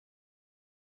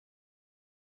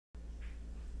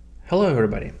Hello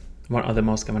everybody! One of the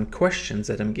most common questions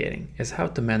that I'm getting is how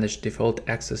to manage default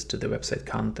access to the website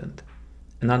content.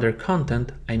 And under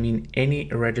content, I mean any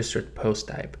registered post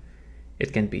type.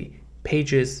 It can be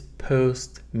pages,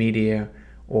 posts, media,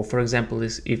 or for example,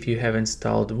 if you have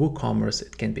installed WooCommerce,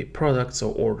 it can be products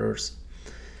or orders.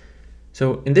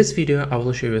 So in this video, I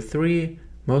will show you 3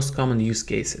 most common use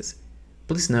cases.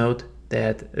 Please note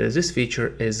that this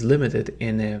feature is limited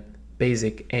in a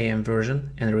basic AM version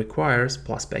and requires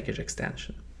Plus package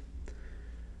extension.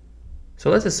 So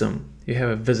let's assume you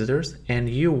have visitors and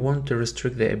you want to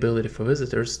restrict the ability for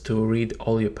visitors to read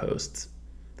all your posts.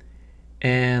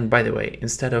 And by the way,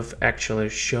 instead of actually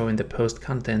showing the post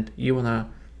content, you want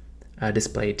to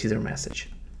display a teaser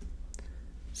message.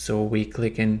 So we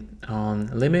click on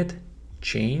limit,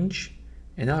 change,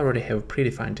 and I already have a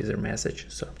predefined teaser message,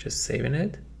 so I'm just saving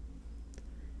it.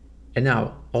 And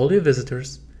now all your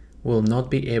visitors will not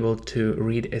be able to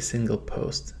read a single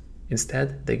post.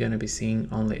 Instead, they're going to be seeing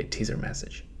only a teaser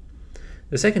message.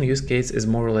 The second use case is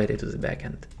more related to the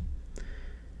backend.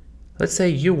 Let's say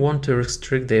you want to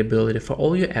restrict the ability for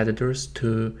all your editors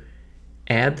to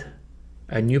add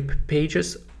new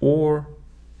pages or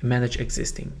manage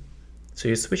existing. So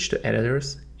you switch to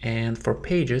editors, and for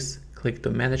pages, click to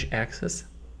manage access.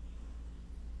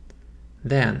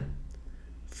 Then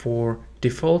for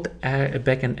default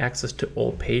backend access to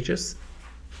all pages,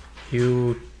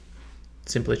 you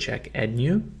simply check add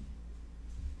new,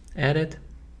 edit,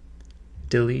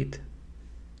 delete,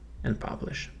 and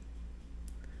publish.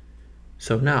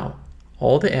 So now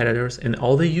all the editors and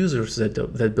all the users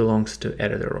that belongs to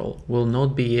editor role will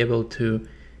not be able to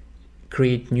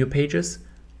create new pages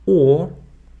or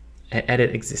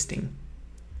edit existing.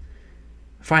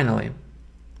 Finally,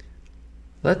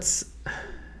 let's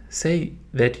say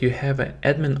that you have an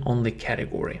admin only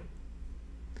category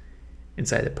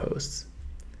inside the posts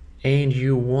and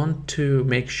you want to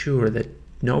make sure that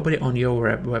nobody on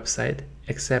your website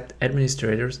except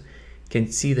administrators can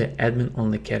see the admin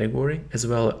only category as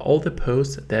well as all the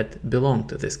posts that belong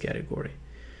to this category.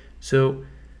 So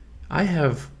I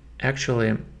have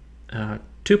actually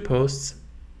 2 posts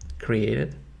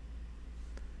created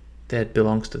that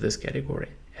belongs to this category: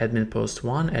 admin post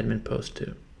 1, admin post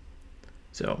 2.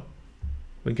 So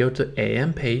we go to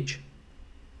AM page,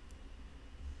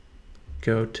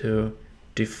 go to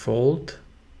default,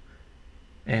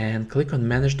 and click on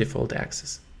manage default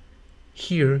access.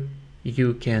 Here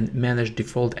you can manage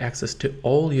default access to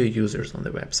all your users on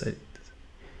the website,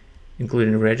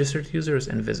 including registered users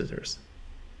and visitors.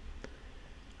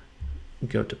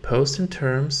 Go to post and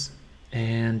terms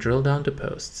and drill down to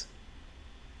posts.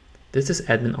 This is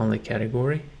admin only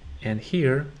category, and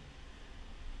here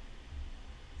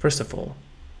first of all,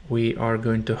 we are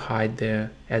going to hide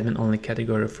the admin only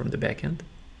category from the backend,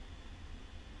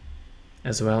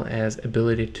 as well as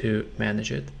ability to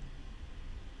manage it.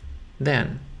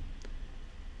 Then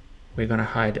we're going to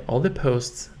hide all the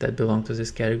posts that belong to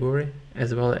this category,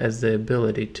 as well as the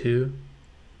ability to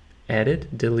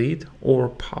edit, delete, or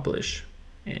publish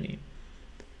any.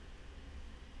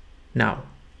 Now,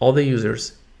 all the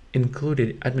users,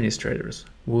 including administrators,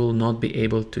 will not be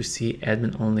able to see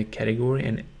admin only category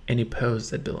and any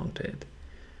posts that belong to it.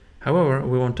 However,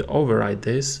 we want to override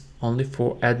this only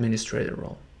for administrator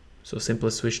role. So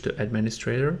simply switch to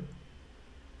administrator,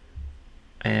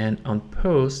 and on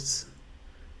posts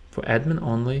for admin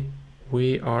only,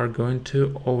 we are going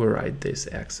to override this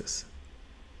access.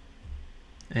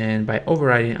 And by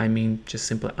overriding, I mean just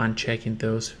simply unchecking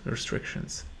those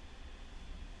restrictions.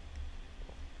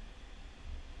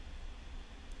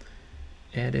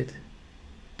 Edit,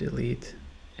 delete,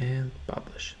 and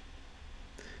publish.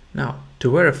 Now, to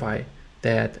verify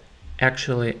that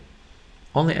actually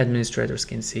only administrators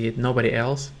can see it, nobody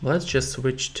else, let's just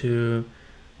switch to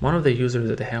one of the users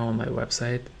that I have on my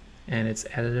website, and it's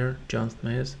editor John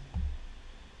Smith,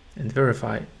 and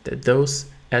verify that those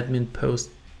admin posts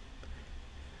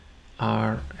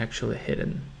are actually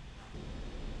hidden.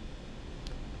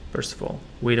 First of all,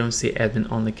 we don't see admin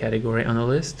only category on the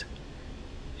list,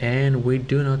 and we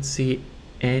do not see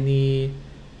any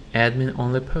admin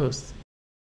only posts.